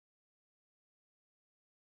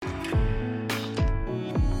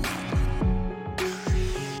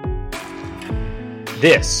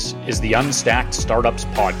This is the Unstacked Startups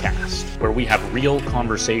podcast, where we have real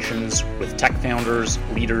conversations with tech founders,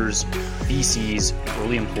 leaders, VCs, and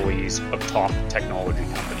early employees of top technology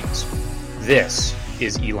companies. This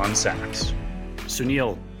is Elon Sachs.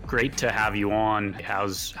 Sunil, great to have you on.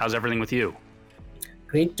 How's everything with you?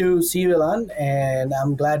 Great to see you, Elon, and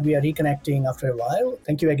I'm glad we are reconnecting after a while.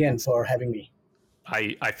 Thank you again for having me.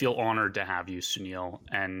 I feel honored to have you, Sunil,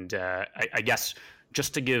 and I guess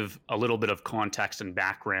just to give a little bit of context and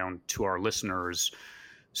background to our listeners,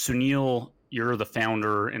 Sunil, you're the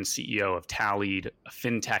founder and CEO of Tallied, a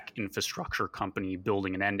Fintech infrastructure company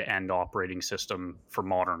building an end-to-end operating system for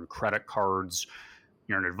modern credit cards.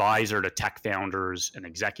 You're an advisor to tech founders and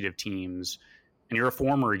executive teams, and you're a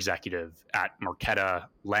former executive at Marqeta,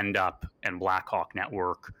 LendUp, and Blackhawk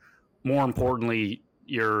Network. More importantly,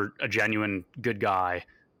 you're a genuine good guy,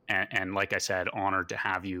 and like I said, honored to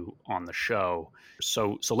have you on the show.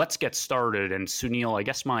 So let's get started. And Sunil, I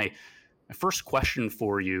guess my first question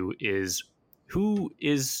for you is, who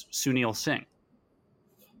is Sunil Singh?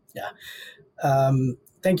 Yeah.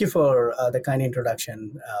 Thank you for the kind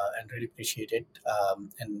introduction and really appreciate it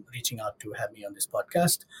and reaching out to have me on this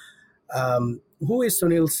podcast. Who is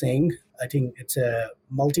Sunil Singh? I think it's a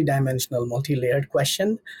multi-dimensional, multi-layered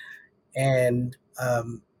question. And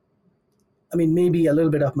maybe a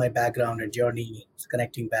little bit of my background and journey is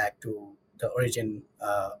connecting back to the origin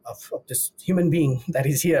of this human being that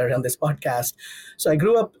is here on this podcast. So I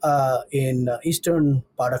grew up in eastern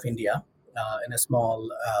part of India, in a small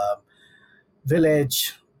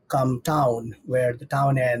village come town where the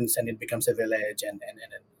town ends and it becomes a village, and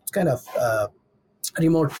it's kind of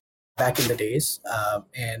remote back in the days,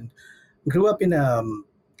 and grew up in a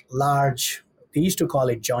large, they used to call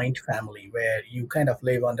it joint family, where you kind of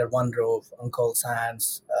live under one roof, uncles,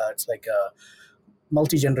 aunts. It's like a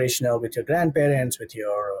multi-generational with your grandparents, with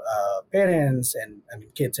your parents, and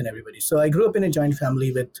kids and everybody. So I grew up in a joint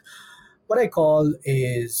family with what I call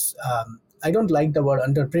is, I don't like the word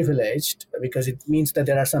underprivileged because it means that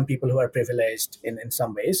there are some people who are privileged in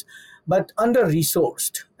some ways, but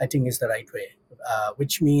under-resourced, I think, is the right way,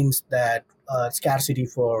 which means that scarcity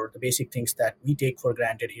for the basic things that we take for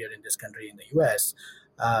granted here in this country, in the US,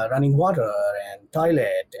 running water and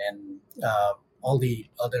toilet and all the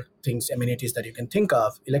other things, amenities that you can think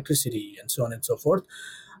of, electricity and so on and so forth.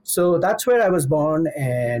 So that's where I was born,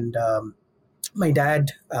 and my dad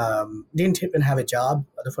didn't even have a job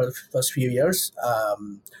for the first few years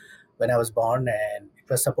when I was born, and it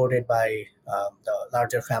was supported by the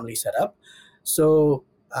larger family setup. So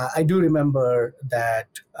I do remember that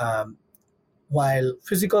while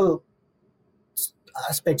physical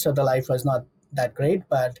aspects of the life was not that great,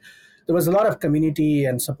 but there was a lot of community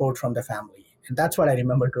and support from the family. And that's what I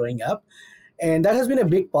remember growing up. And that has been a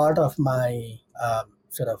big part of my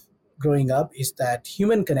sort of growing up, is that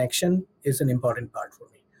human connection is an important part for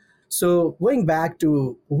me. So going back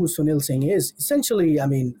to who Sunil Singh is, essentially,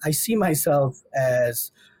 I see myself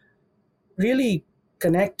as really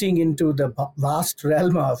connecting into the vast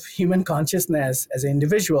realm of human consciousness as an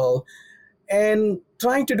individual and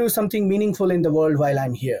trying to do something meaningful in the world while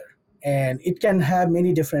I'm here. And it can have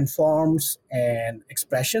many different forms and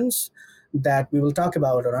expressions that we will talk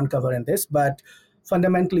about or uncover in this, but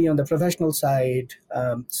fundamentally on the professional side,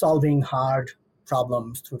 solving hard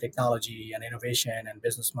problems through technology and innovation and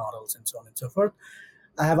business models and so on and so forth.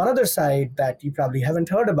 I have another side that you probably haven't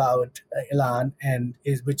heard about, Ilan,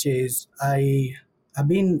 which is I have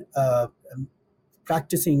been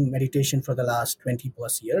practicing meditation for the last 20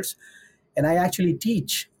 plus years. And I actually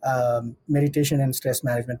teach meditation and stress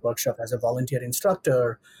management workshop as a volunteer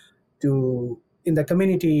instructor in the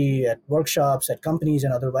community, at workshops, at companies,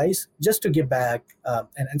 and otherwise, just to give back.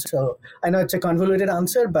 And so I know it's a convoluted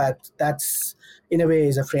answer, but that's in a way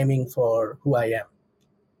is a framing for who I am.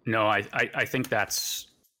 No, I think that's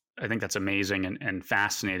amazing and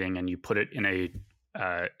fascinating, and you put it in a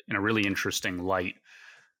really interesting light.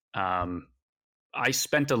 I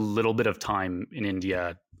spent a little bit of time in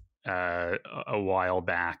India a while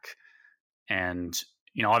back, and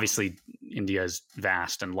obviously India is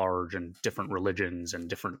vast and large, and different religions and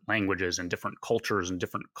different languages and different cultures and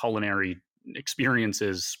different culinary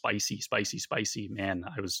experiences. Spicy. Man,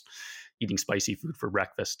 I was eating spicy food for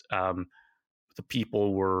breakfast. The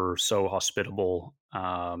people were so hospitable,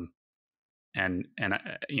 and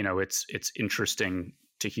it's interesting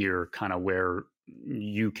to hear kind of where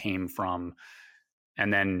you came from,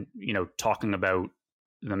 and then talking about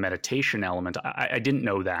the meditation element. I didn't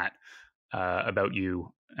know that about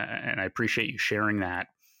you, and I appreciate you sharing that.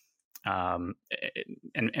 And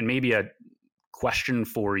maybe a question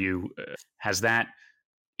for you: has that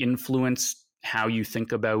influenced how you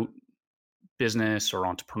think about business or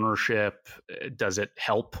entrepreneurship? Does it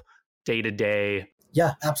help day to day?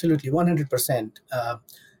 Yeah, absolutely, 100%.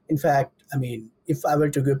 In fact, I mean, if I were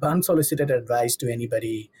to give unsolicited advice to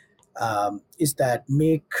anybody, is that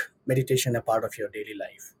make meditation a part of your daily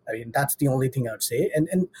life. I mean, that's the only thing I would say. And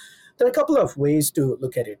there are a couple of ways to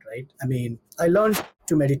look at it, right? I mean, I learned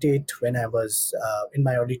to meditate when I was in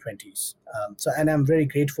my early 20s. And I'm very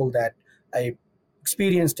grateful that I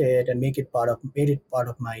experienced it and made it part of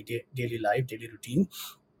my daily life, daily routine.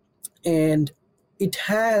 And it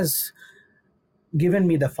has given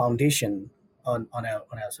me the foundation on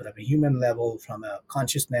a sort of a human level, from a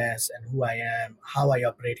consciousness and who I am, how I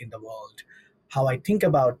operate in the world, how I think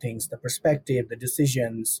about things, the perspective, the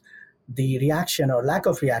decisions, the reaction or lack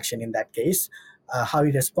of reaction in that case, how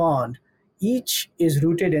we respond. Each is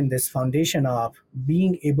rooted in this foundation of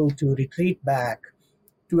being able to retreat back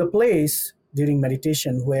to a place during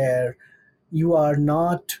meditation where you are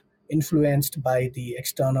not influenced by the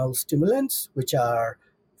external stimulants, which are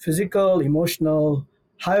physical, emotional,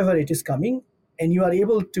 however it is coming, and you are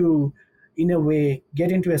able to, in a way,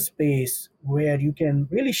 get into a space where you can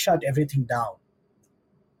really shut everything down,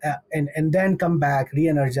 and then come back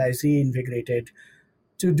re-energized, reinvigorated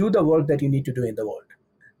to do the work that you need to do in the world.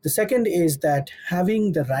 The second is that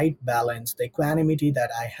having the right balance, the equanimity that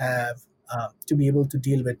I have to be able to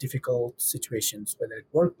deal with difficult situations, whether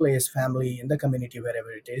it's workplace, family, in the community,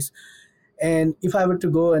 wherever it is. And if I were to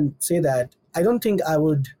go and say that, I don't think I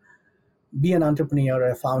would be an entrepreneur or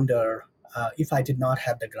a founder if I did not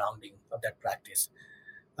have the grounding of that practice.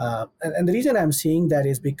 And the reason I'm saying that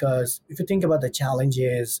is because if you think about the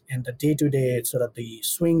challenges and the day-to-day sort of the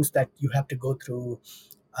swings that you have to go through,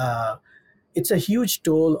 uh, it's a huge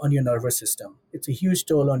toll on your nervous system. It's a huge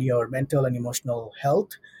toll on your mental and emotional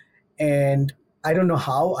health. And I don't know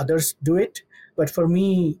how others do it, but for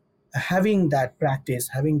me, having that practice,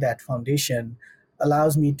 having that foundation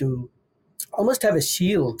allows me to almost have a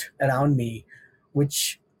shield around me,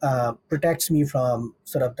 which protects me from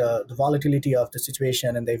sort of the volatility of the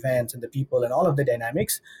situation and the events and the people and all of the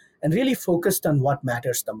dynamics, and really focused on what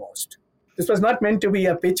matters the most. This was not meant to be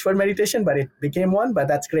a pitch for meditation, but it became one. But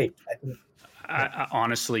that's great. I think. I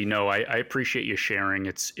honestly, no, I appreciate you sharing.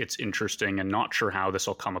 It's interesting, and not sure how this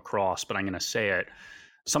will come across, but I'm going to say it.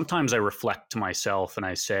 Sometimes I reflect to myself and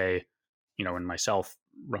I say, in myself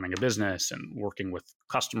running a business and working with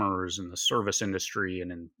customers in the service industry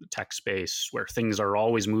and in the tech space where things are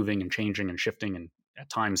always moving and changing and shifting and at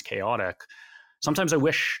times chaotic. Sometimes I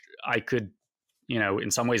wish I could, in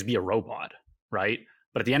some ways be a robot, right?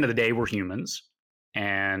 But at the end of the day, we're humans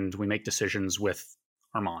and we make decisions with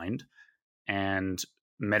our mind, and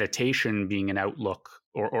meditation being an outlook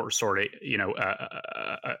or sort of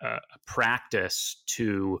a practice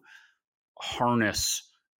to harness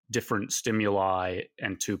different stimuli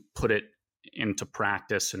and to put it into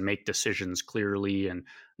practice and make decisions clearly and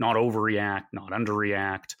not overreact, not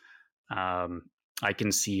underreact. I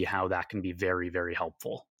can see how that can be very, very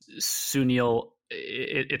helpful. Sunil,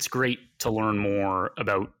 it's great to learn more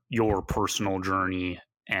about your personal journey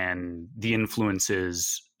and the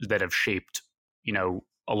influences that have shaped,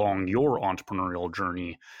 along your entrepreneurial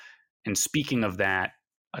journey. And speaking of that,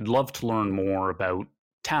 I'd love to learn more about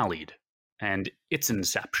Tallied and its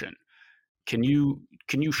inception. Can you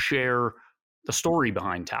share the story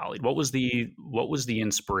behind Tallied? What was the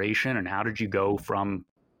inspiration, and how did you go from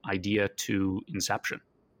idea to inception?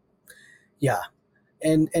 Yeah.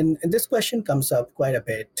 And this question comes up quite a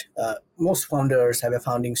bit. Most founders have a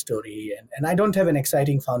founding story, and I don't have an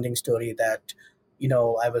exciting founding story that,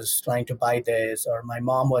 I was trying to buy this or my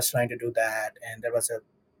mom was trying to do that, and there was a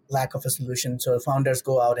lack of a solution. So founders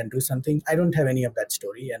go out and do something. I don't have any of that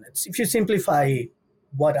story. And if you simplify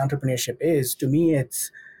what entrepreneurship is, to me,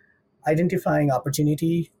 it's identifying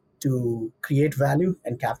opportunity to create value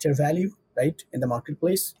and capture value, right, in the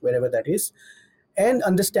marketplace, wherever that is, and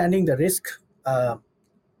understanding the risk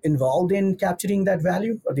involved in capturing that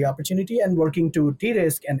value or the opportunity, and working to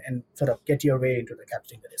de-risk and sort of get your way into the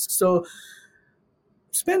capturing the risk. So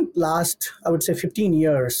spent last, I would say, 15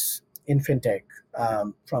 years in fintech,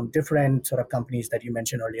 from different sort of companies that you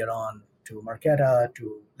mentioned earlier on, to Marqeta,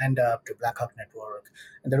 to LendUp, to Blackhawk Network,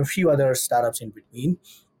 and there are a few other startups in between.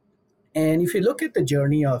 And if you look at the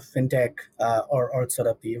journey of fintech, or sort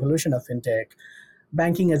of the evolution of fintech,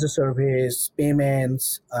 banking as a service,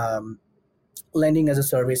 payments, lending as a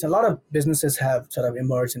service, a lot of businesses have sort of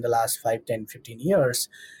emerged in the last 5, 10, 15 years.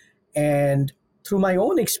 And through my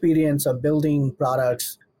own experience of building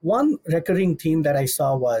products, one recurring theme that I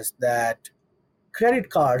saw was that credit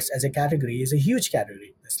cards as a category is a huge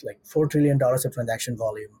category. It's like $4 trillion of transaction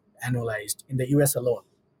volume annualized in the US alone,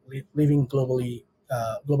 leaving globally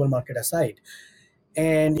global market aside.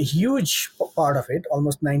 And a huge part of it,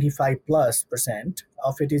 almost 95 plus percent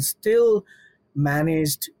of it, is still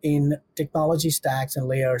managed in technology stacks and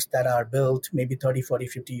layers that are built maybe 30, 40,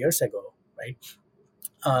 50 years ago, right?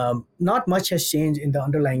 Not much has changed in the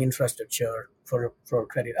underlying infrastructure for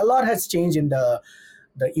credit. A lot has changed in the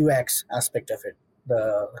UX aspect of it,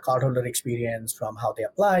 the cardholder experience, from how they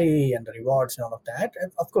apply and the rewards and all of that.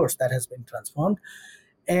 And of course, that has been transformed.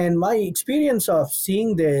 And my experience of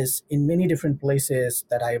seeing this in many different places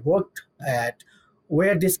that I worked at,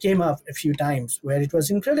 where this came up a few times, where it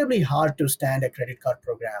was incredibly hard to stand a credit card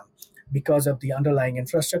program because of the underlying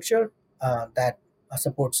infrastructure that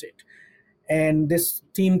supports it. And this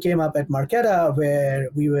theme came up at Marqeta, where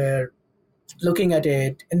we were looking at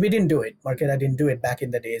it, and we didn't do it. Marqeta didn't do it back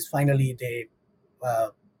in the days. Finally, they uh,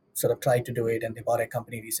 sort of tried to do it, and they bought a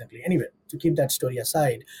company recently. Anyway, to keep that story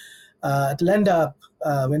aside, at LendUp,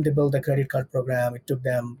 when they built the credit card program, it took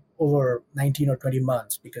them over 19 or 20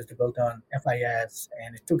 months because they built on FIS,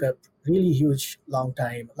 and it took a really huge, long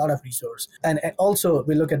time, a lot of resource. And also,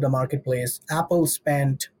 we look at the marketplace. Apple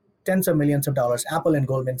spent tens of millions of dollars, Apple and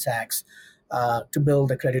Goldman Sachs, to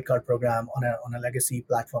build a credit card program on a legacy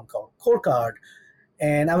platform called CoreCard.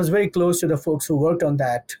 And I was very close to the folks who worked on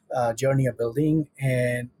that journey of building,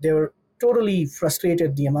 and they were totally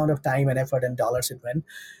frustrated the amount of time and effort and dollars it went.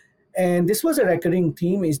 And this was a recurring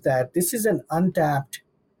theme, is that this is an untapped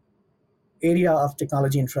area of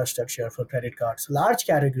technology infrastructure for credit cards. Large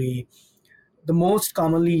category, the most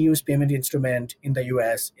commonly used payment instrument in the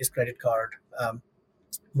US is credit card.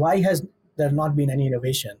 Why has there not been any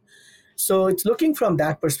innovation? So it's looking from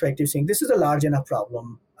that perspective, saying this is a large enough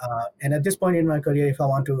problem. And at this point in my career, if I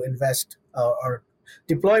want to invest or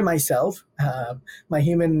deploy myself, my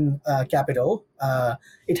human capital,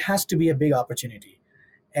 it has to be a big opportunity.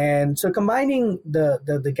 And so combining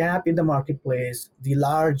the gap in the marketplace, the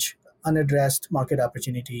large unaddressed market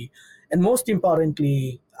opportunity, and most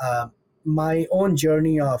importantly, my own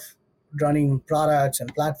journey of running products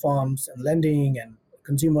and platforms and lending and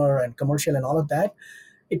consumer and commercial and all of that,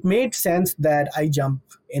 it made sense that I jump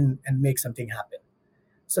in and make something happen.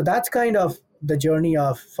 So that's kind of the journey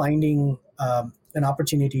of finding an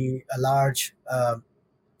opportunity, a large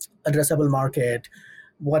addressable market,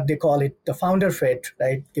 what they call it, the founder fit,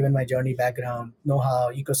 right? Given my journey background,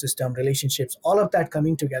 know-how, ecosystem, relationships, all of that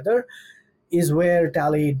coming together is where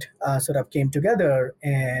Tallied sort of came together.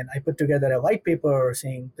 And I put together a white paper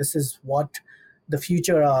saying this is what the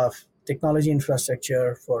future of technology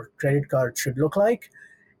infrastructure for credit card should look like.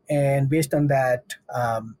 And based on that,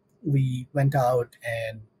 we went out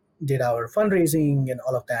and did our fundraising and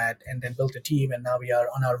all of that, and then built a team. And now we are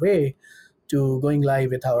on our way to going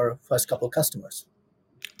live with our first couple customers.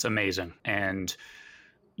 It's amazing. And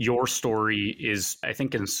your story is, I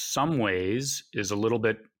think, in some ways, is a little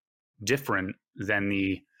bit different than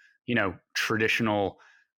the, traditional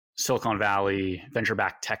Silicon Valley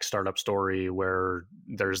venture-backed tech startup story where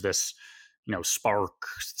there's this, spark,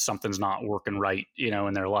 something's not working right,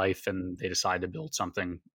 in their life, and they decide to build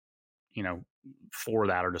something, for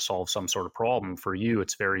that or to solve some sort of problem. For you,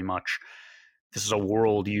 it's very much, this is a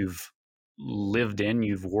world you've lived in,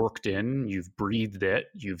 you've worked in, you've breathed it,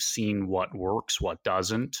 you've seen what works, what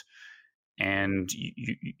doesn't, and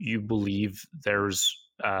you believe there's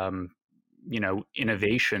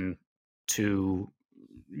innovation to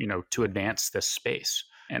to advance this space.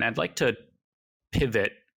 And I'd like to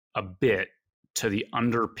pivot a bit to the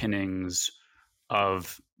underpinnings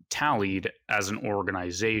of Tallied as an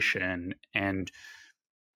organization. And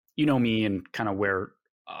me and kind of where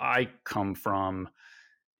I come from,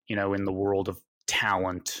 in the world of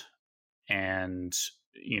talent and,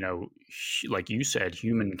 like you said,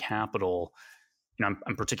 human capital.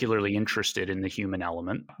 I'm particularly interested in the human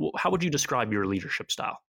element. How would you describe your leadership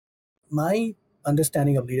style? My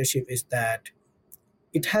understanding of leadership is that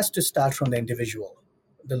it has to start from the individual,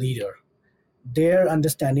 the leader. Their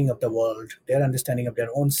understanding of the world, their understanding of their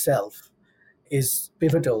own self is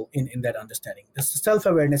pivotal in that understanding. The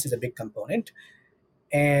self-awareness is a big component.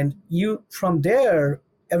 And from there,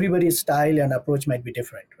 everybody's style and approach might be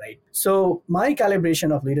different, right? So my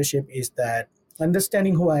calibration of leadership is that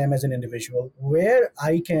understanding who I am as an individual, where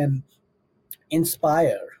I can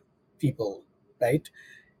inspire people, right?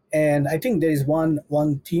 And I think there is one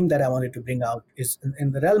theme that I wanted to bring out is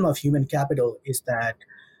in the realm of human capital, is that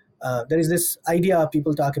there is this idea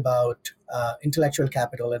people talk about intellectual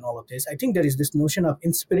capital and all of this. I think there is this notion of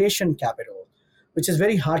inspiration capital, which is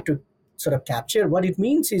very hard to sort of capture. What it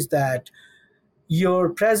means is that your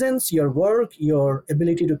presence, your work, your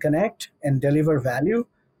ability to connect and deliver value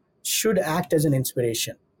should act as an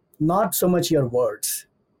inspiration, not so much your words,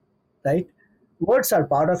 right? words are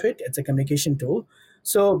part of it. It's a communication tool.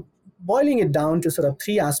 So boiling it down to sort of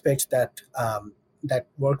three aspects that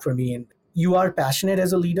work for me. And you are passionate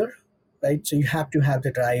as a leader, right? So you have to have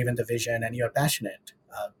the drive and the vision, and you're passionate.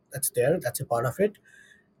 That's there. That's a part of it.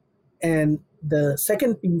 And the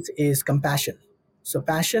second piece is compassion. So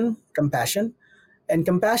passion, compassion, and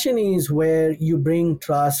compassion is where you bring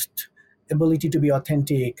trust, ability to be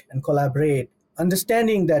authentic and collaborate,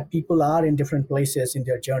 understanding that people are in different places in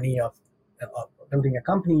their journey of building a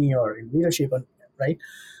company or in leadership, right?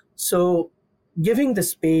 So giving the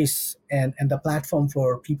space and the platform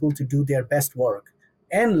for people to do their best work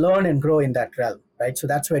and learn and grow in that realm, right? So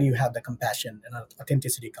that's where you have the compassion and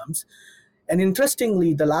authenticity comes. And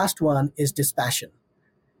interestingly, the last one is dispassion.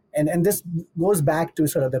 And this goes back to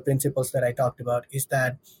sort of the principles that I talked about, is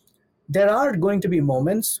that there are going to be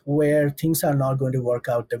moments where things are not going to work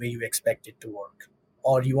out the way you expect it to work,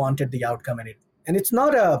 or you wanted the outcome in it. And it's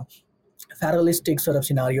not a fatalistic sort of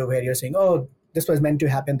scenario where you're saying, oh, this was meant to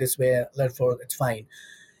happen this way, therefore it's fine.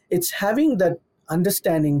 It's having that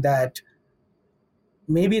understanding that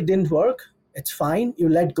maybe it didn't work, it's fine, you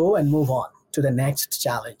let go and move on to the next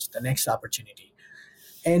challenge, the next opportunity.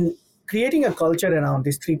 And creating a culture around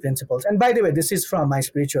these three principles. And by the way, this is from my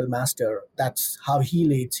spiritual master. That's how he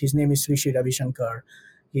leads. His name is Sri Sri Ravi Shankar.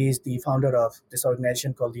 He is the founder of this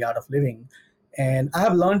organization called The Art of Living. And I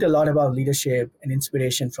have learned a lot about leadership and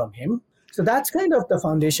inspiration from him. So that's kind of the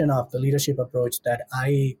foundation of the leadership approach that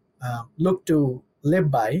I look to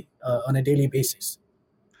live by on a daily basis.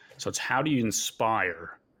 So it's how do you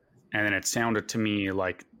inspire? And then it sounded to me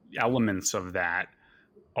like elements of that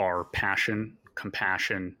are passion,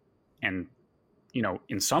 compassion, and,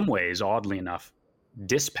 in some ways, oddly enough,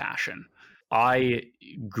 dispassion. I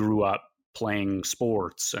grew up playing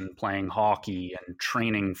sports and playing hockey and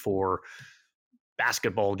training for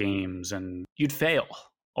basketball games, and you'd fail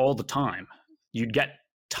all the time. You'd get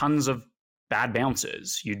tons of bad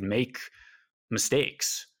bounces. You'd make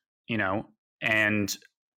mistakes, you know, and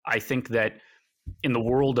I think that in the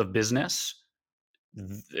world of business,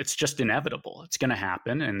 it's just inevitable. It's going to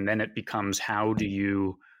happen. And then it becomes how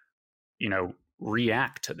do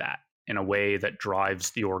react to that in a way that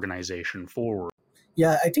drives the organization forward.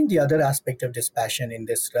 Yeah, I think the other aspect of dispassion in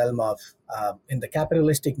this realm of in the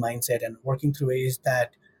capitalistic mindset and working through it is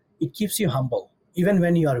that it keeps you humble even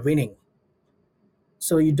when you are winning.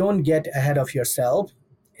 So you don't get ahead of yourself,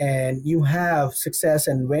 and you have success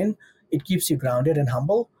and win. It keeps you grounded and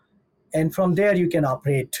humble, and from there you can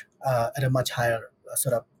operate at a much higher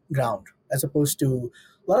sort of ground, as opposed to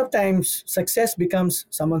a lot of times success becomes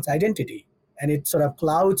someone's identity, and it sort of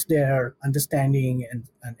clouds their understanding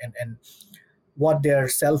and what their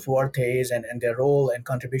self-worth is, and their role and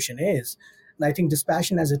contribution is. And I think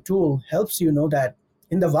dispassion as a tool helps you know that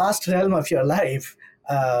in the vast realm of your life,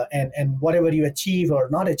 and whatever you achieve or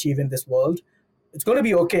not achieve in this world, it's going to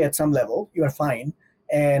be okay at some level. You are fine.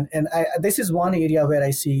 And this is one area where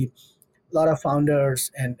I see a lot of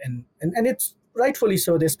founders, and it's rightfully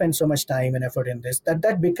so, they spend so much time and effort in this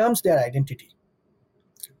that becomes their identity,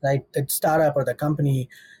 right? The startup or the company.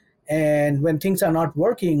 And when things are not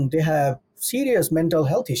working, they have serious mental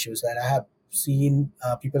health issues that I have seen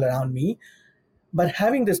people around me. But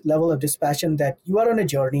having this level of dispassion that you are on a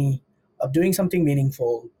journey of doing something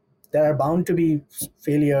meaningful, there are bound to be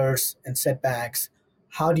failures and setbacks.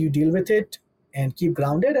 How do you deal with it and keep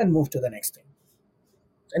grounded and move to the next thing?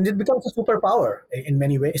 And it becomes a superpower in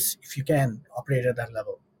many ways if you can operate at that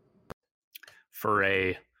level. For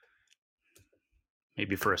a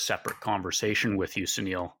maybe for a separate conversation with you,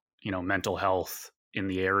 Sunil, mental health in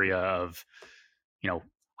the area of,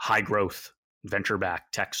 high growth venture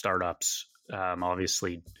backed tech startups,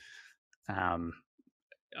 obviously, um,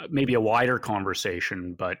 maybe a wider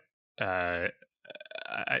conversation, but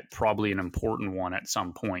probably an important one at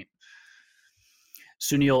some point.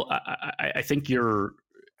 Sunil, I think your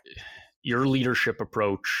leadership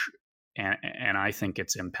approach and I think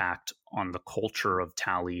its impact on the culture of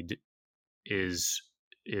Tallied is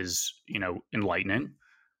enlightening,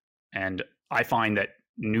 and I find that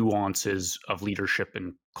nuances of leadership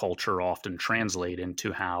and culture often translate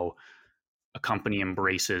into how a company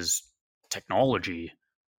embraces technology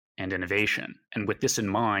and innovation. And with this in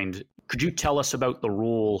mind, could you tell us about the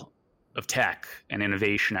role of tech and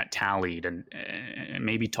innovation at Tallied, and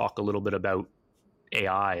maybe talk a little bit about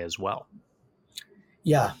AI as well?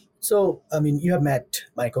 Yeah. So, I mean, you have met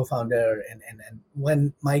my co-founder, and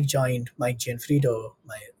when Mike joined, Mike Gianfrido,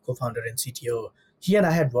 my co-founder and CTO, he and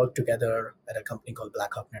I had worked together at a company called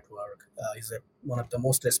Blackhawk Network. He's one of the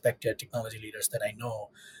most respected technology leaders that I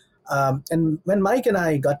know. And when Mike and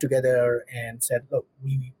I got together and said, look,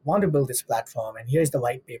 we want to build this platform, and here's the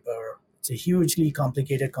white paper, It's a hugely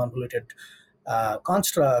complicated, convoluted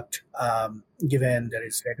construct, given there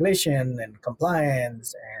is regulation and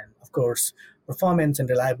compliance and, of course, performance and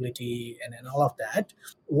reliability and all of that.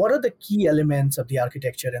 What are the key elements of the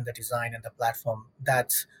architecture and the design and the platform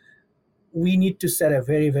that we need to set a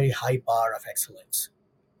very, very high bar of excellence,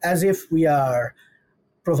 as if we are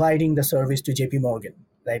providing the service to JP Morgan,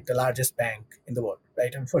 right, the largest bank in the world,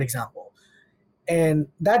 right? And for example, and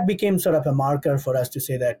that became sort of a marker for us to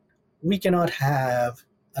say that we cannot have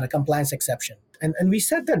a compliance exception. And we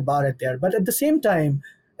set that bar at there. But at the same time,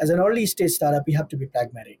 as an early stage startup, we have to be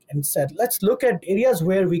pragmatic and said, let's look at areas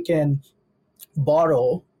where we can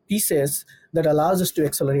borrow pieces that allows us to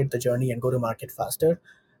accelerate the journey and go to market faster.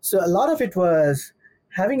 So a lot of it was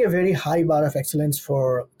having a very high bar of excellence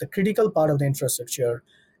for the critical part of the infrastructure,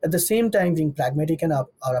 at the same time being pragmatic in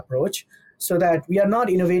our approach, so that we are not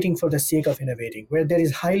innovating for the sake of innovating. Where there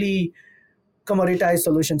is highly commoditized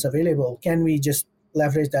solutions available, can we just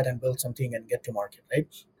leverage that and build something and get to market, right?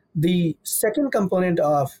 The second component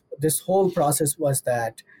of this whole process was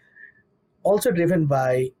that also driven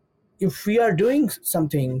by, if we are doing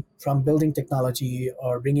something from building technology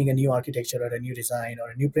or bringing a new architecture or a new design or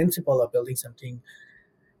a new principle of building something,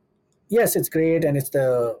 yes, it's great and it's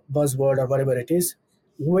the buzzword or whatever it is.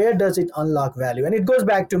 Where does it unlock value? And it goes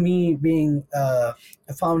back to me being a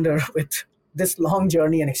founder with this long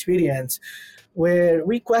journey and experience, where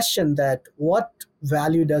we question that what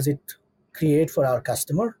value does it create for our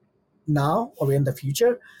customer now or in the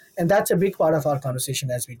future? And that's a big part of our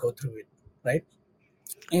conversation as we go through it, right?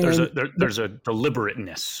 And There's a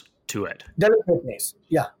deliberateness to it. deliberateness,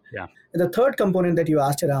 yeah. Yeah. And the third component that you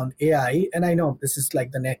asked around AI, and I know this is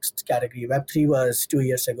like the next category. Web3 was 2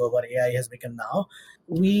 years ago, what AI has become now.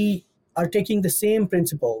 We are taking the same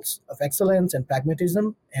principles of excellence and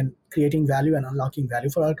pragmatism and creating value and unlocking value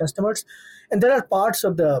for our customers. And there are parts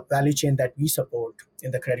of the value chain that we support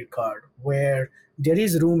in the credit card where there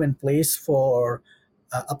is room and place for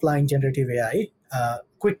applying generative AI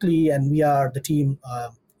quickly, and the team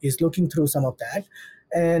is looking through some of that.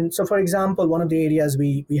 And so, for example, one of the areas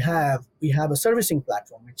we have a servicing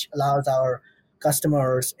platform which allows our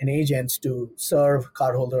customers and agents to serve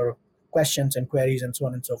cardholder questions and queries and so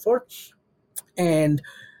on and so forth. And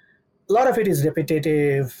a lot of it is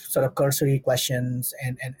repetitive, sort of cursory questions,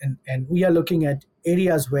 and we are looking at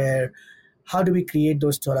areas where how do we create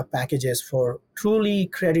those sort of packages for truly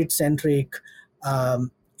credit-centric,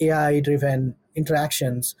 AI-driven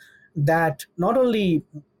interactions that not only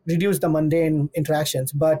reduce the mundane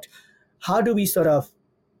interactions, but how do we sort of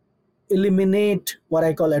eliminate what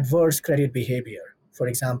I call adverse credit behavior? For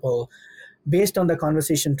example, based on the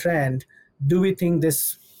conversation trend, do we think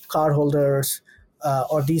this cardholders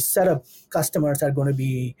or these setup customers are going to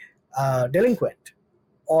be delinquent?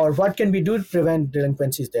 Or what can we do to prevent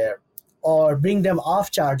delinquencies there? Or bring them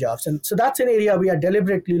off charge-offs? And so that's an area we are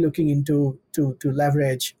deliberately looking into to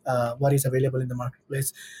leverage what is available in the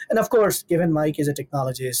marketplace. And of course, given Mike is a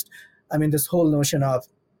technologist, I mean, this whole notion of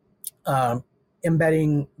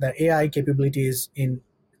embedding the AI capabilities in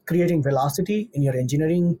creating velocity in your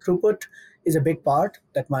engineering throughput is a big part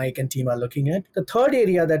that Mike and team are looking at. The third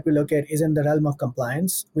area that we look at is in the realm of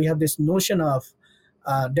compliance. We have this notion of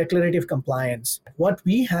declarative compliance. What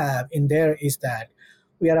we have in there is that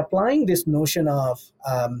we are applying this notion of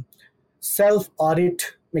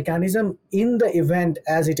self-audit mechanism in the event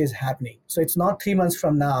as it is happening. So it's not 3 months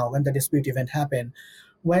from now when the dispute event happened.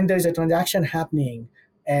 When there is a transaction happening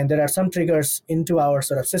and there are some triggers into our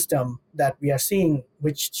sort of system that we are seeing,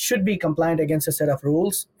 which should be compliant against a set of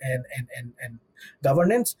rules and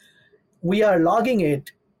governance, we are logging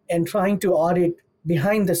it and trying to audit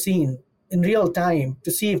behind the scene in real time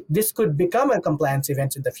to see if this could become a compliance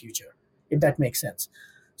event in the future, if that makes sense.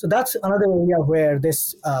 So that's another area where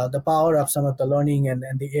this the power of some of the learning and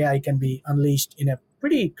the AI can be unleashed in a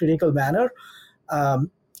pretty critical manner.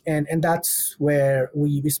 And that's where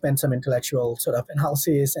we spend some intellectual sort of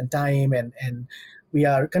analysis and time, and we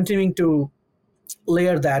are continuing to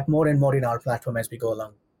layer that more and more in our platform as we go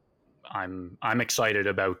along. I'm excited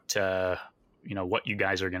about what you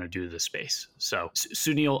guys are going to do to the space. So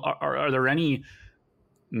Sunil, are there any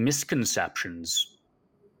misconceptions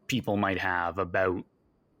people might have about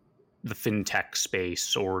the fintech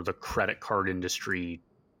space or the credit card industry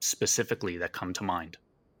specifically that come to mind?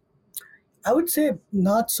 I would say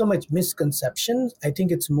not so much misconceptions. I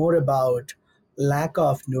think it's more about lack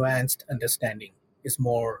of nuanced understanding is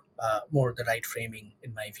more the right framing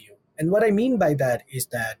in my view. And what I mean by that is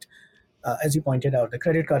that, as you pointed out, the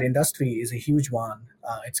credit card industry is a huge one.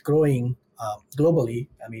 It's growing. globally.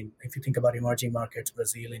 I mean, if you think about emerging markets,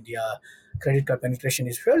 Brazil, India, credit card penetration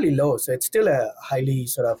is fairly low. So it's still a highly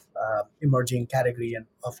sort of emerging category and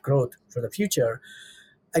of growth for the future.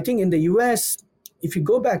 I think in the US, if you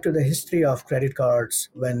go back to the history of credit cards,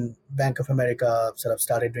 when Bank of America sort of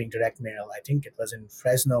started doing direct mail, I think it was in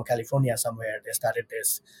Fresno, California, somewhere. They started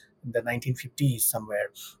this in the 1950s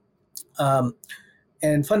somewhere. Um,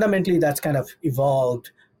 and fundamentally, that's kind of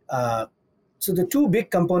evolved. Uh, so the two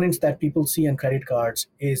big components that people see in credit cards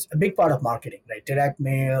is a big part of marketing, right? Direct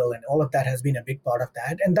mail and all of that has been a big part of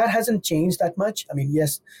that. And that hasn't changed that much. I mean,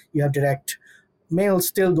 yes, you have direct mail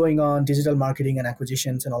still going on, digital marketing and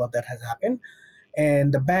acquisitions and all of that has happened.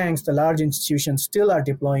 And the banks, the large institutions still are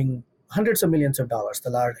deploying hundreds of millions of dollars.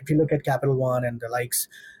 If you look at Capital One and the likes,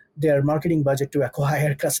 their marketing budget to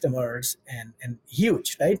acquire customers and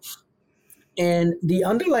huge, right? And the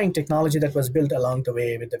underlying technology that was built along the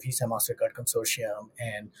way with the Visa MasterCard consortium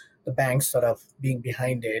and the banks sort of being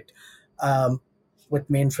behind it,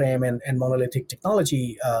 with mainframe and monolithic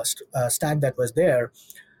technology stack that was there,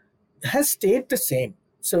 has stayed the same.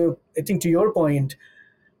 So I think to your point,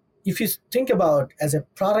 if you think about as a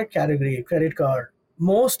product category, credit card,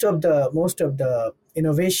 most of the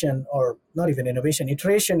innovation, or not even innovation,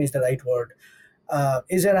 iteration is the right word,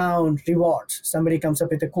 is around rewards. Somebody comes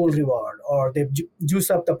up with a cool reward, or they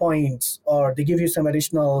juice up the points, or they give you some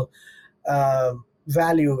additional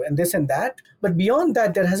value and this and that. But beyond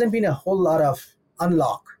that, there hasn't been a whole lot of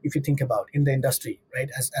unlock, if you think about in the industry, right,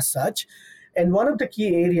 as such. And one of the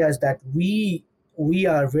key areas that we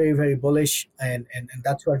are very, very bullish, and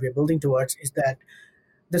that's what we're building towards, is that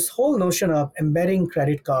this whole notion of embedding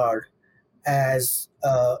credit card as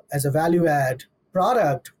a value add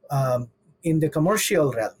product in the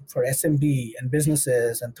commercial realm for SMB and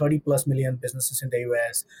businesses, and 30 plus million businesses in the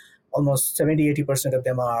US, almost 70-80% of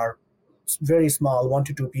them are very small, 1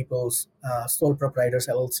 to 2 people's sole proprietors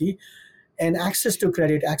LLC. And access to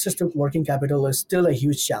credit, access to working capital is still a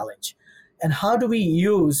huge challenge. And how do we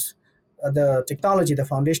use the technology, the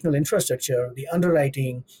foundational infrastructure, the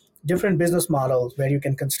underwriting, different business models where you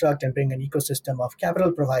can construct and bring an ecosystem of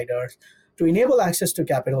capital providers to enable access to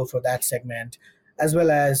capital for that segment, as well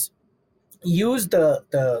as use the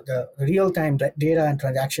real-time data and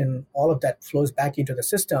transaction, all of that flows back into the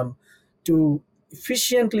system to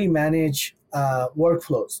efficiently manage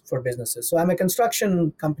workflows for businesses. So I'm a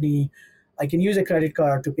construction company. I can use a credit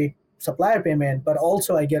card to pay supplier payment, but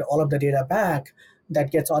also I get all of the data back that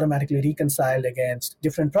gets automatically reconciled against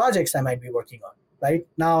different projects I might be working on. Right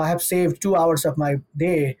now, I have saved 2 hours of my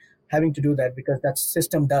day having to do that because that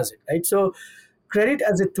system does it. Right. So credit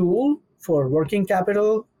as a tool for working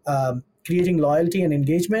capital, creating loyalty and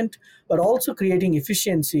engagement, but also creating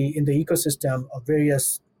efficiency in the ecosystem of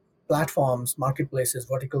various platforms, marketplaces,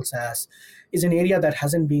 vertical SaaS, is an area that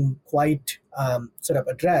hasn't been quite sort of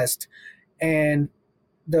addressed. And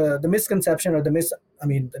the misconception, or the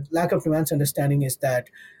lack of nuanced understanding is that,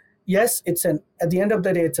 yes, at the end of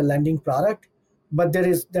the day, it's a lending product, but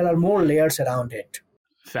there are more layers around it.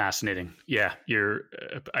 Fascinating. Yeah,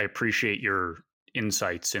 I appreciate your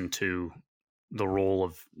insights into the role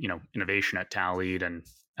of innovation at Tallied and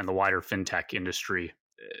the wider fintech industry.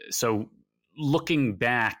 So, looking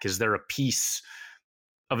back, is there a piece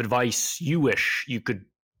of advice you wish you could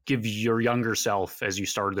give your younger self as you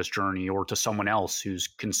started this journey, or to someone else who's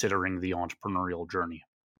considering the entrepreneurial journey?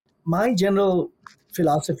 My general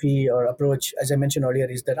philosophy or approach, as I mentioned earlier,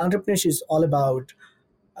 is that entrepreneurship is all about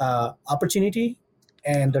opportunity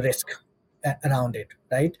and the risk around it,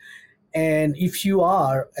 right? And if you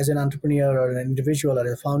are, as an entrepreneur or an individual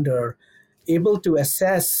or a founder, able to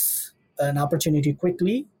assess an opportunity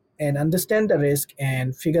quickly and understand the risk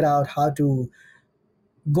and figure out how to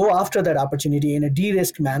go after that opportunity in a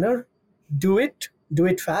de-risked manner, do it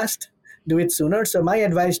fast, do it sooner. So my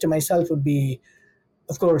advice to myself would be,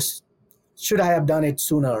 of course, should I have done it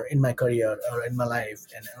sooner in my career or in my life,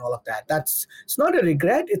 and all of that. It's not a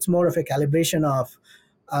regret. It's more of a calibration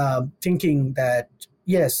of thinking that,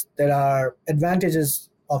 yes, there are advantages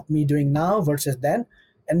of me doing now versus then.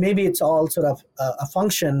 And maybe it's all sort of a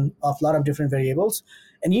function of a lot of different variables.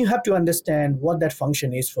 And you have to understand what that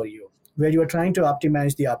function is for you, where you are trying to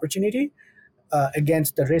optimize the opportunity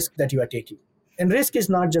against the risk that you are taking. And risk is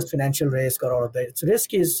not just financial risk or all of that. It's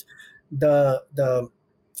risk is the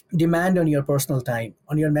demand on your personal time,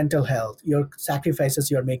 on your mental health, your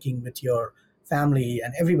sacrifices you're making with your family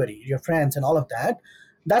and everybody, your friends and all of that.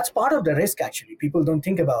 That's part of the risk, actually. People don't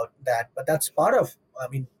think about that, but that's part of,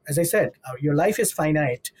 as I said, your life is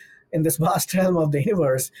finite in this vast realm of the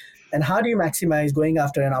universe. And how do you maximize going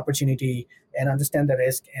after an opportunity and understand the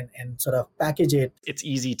risk and sort of package it? It's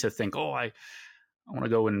easy to think, oh, I want to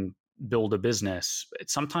go and build a business,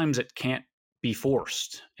 sometimes it can't be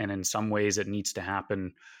forced. And in some ways it needs to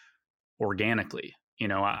happen organically.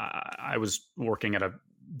 I was working at a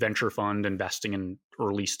venture fund investing in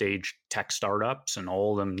early stage tech startups, and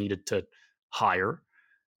all of them needed to hire.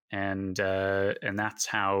 And that's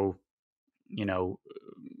how,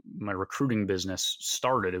 my recruiting business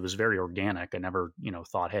started. It was very organic. I never,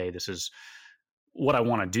 thought, hey, this is what I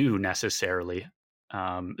want to do necessarily.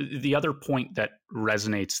 The other point that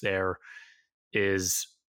resonates there is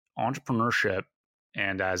entrepreneurship.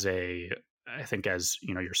 And I think as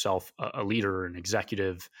yourself, a leader, an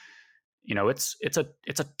executive, it's a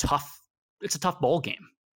tough ball game.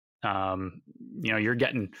 You're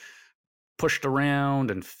getting pushed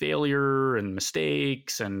around and failure and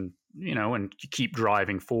mistakes, and and you keep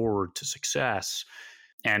driving forward to success.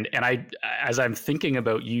 And I, as I'm thinking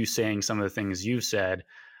about you saying some of the things you've said,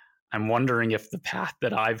 I'm wondering if the path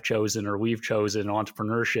that I've chosen or we've chosen,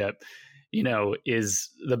 entrepreneurship,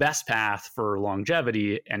 is the best path for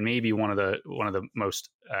longevity. And maybe one of the most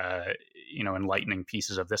enlightening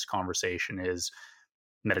pieces of this conversation is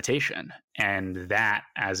meditation, and that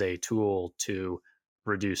as a tool to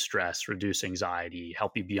reduce stress, reduce anxiety,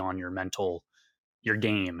 help you be on your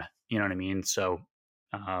game. You know what I mean? So,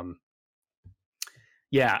 I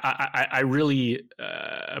really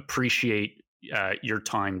appreciate your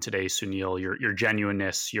time today, Sunil, your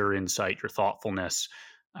genuineness, your insight, your thoughtfulness.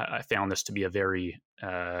 I found this to be a very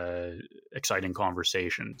exciting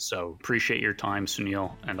conversation. So appreciate your time,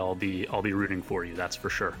 Sunil, and I'll be rooting for you. That's for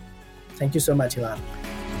sure. Thank you so much, Ilan.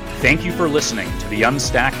 Thank you for listening to the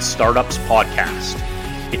Unstacked Startups podcast.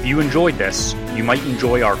 If you enjoyed this, you might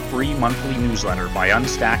enjoy our free monthly newsletter by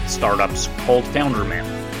Unstacked Startups called Founder Mail.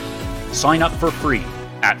 Sign up for free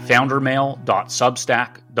at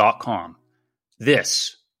foundermail.substack.com.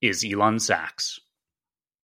 This is Elon Sachs.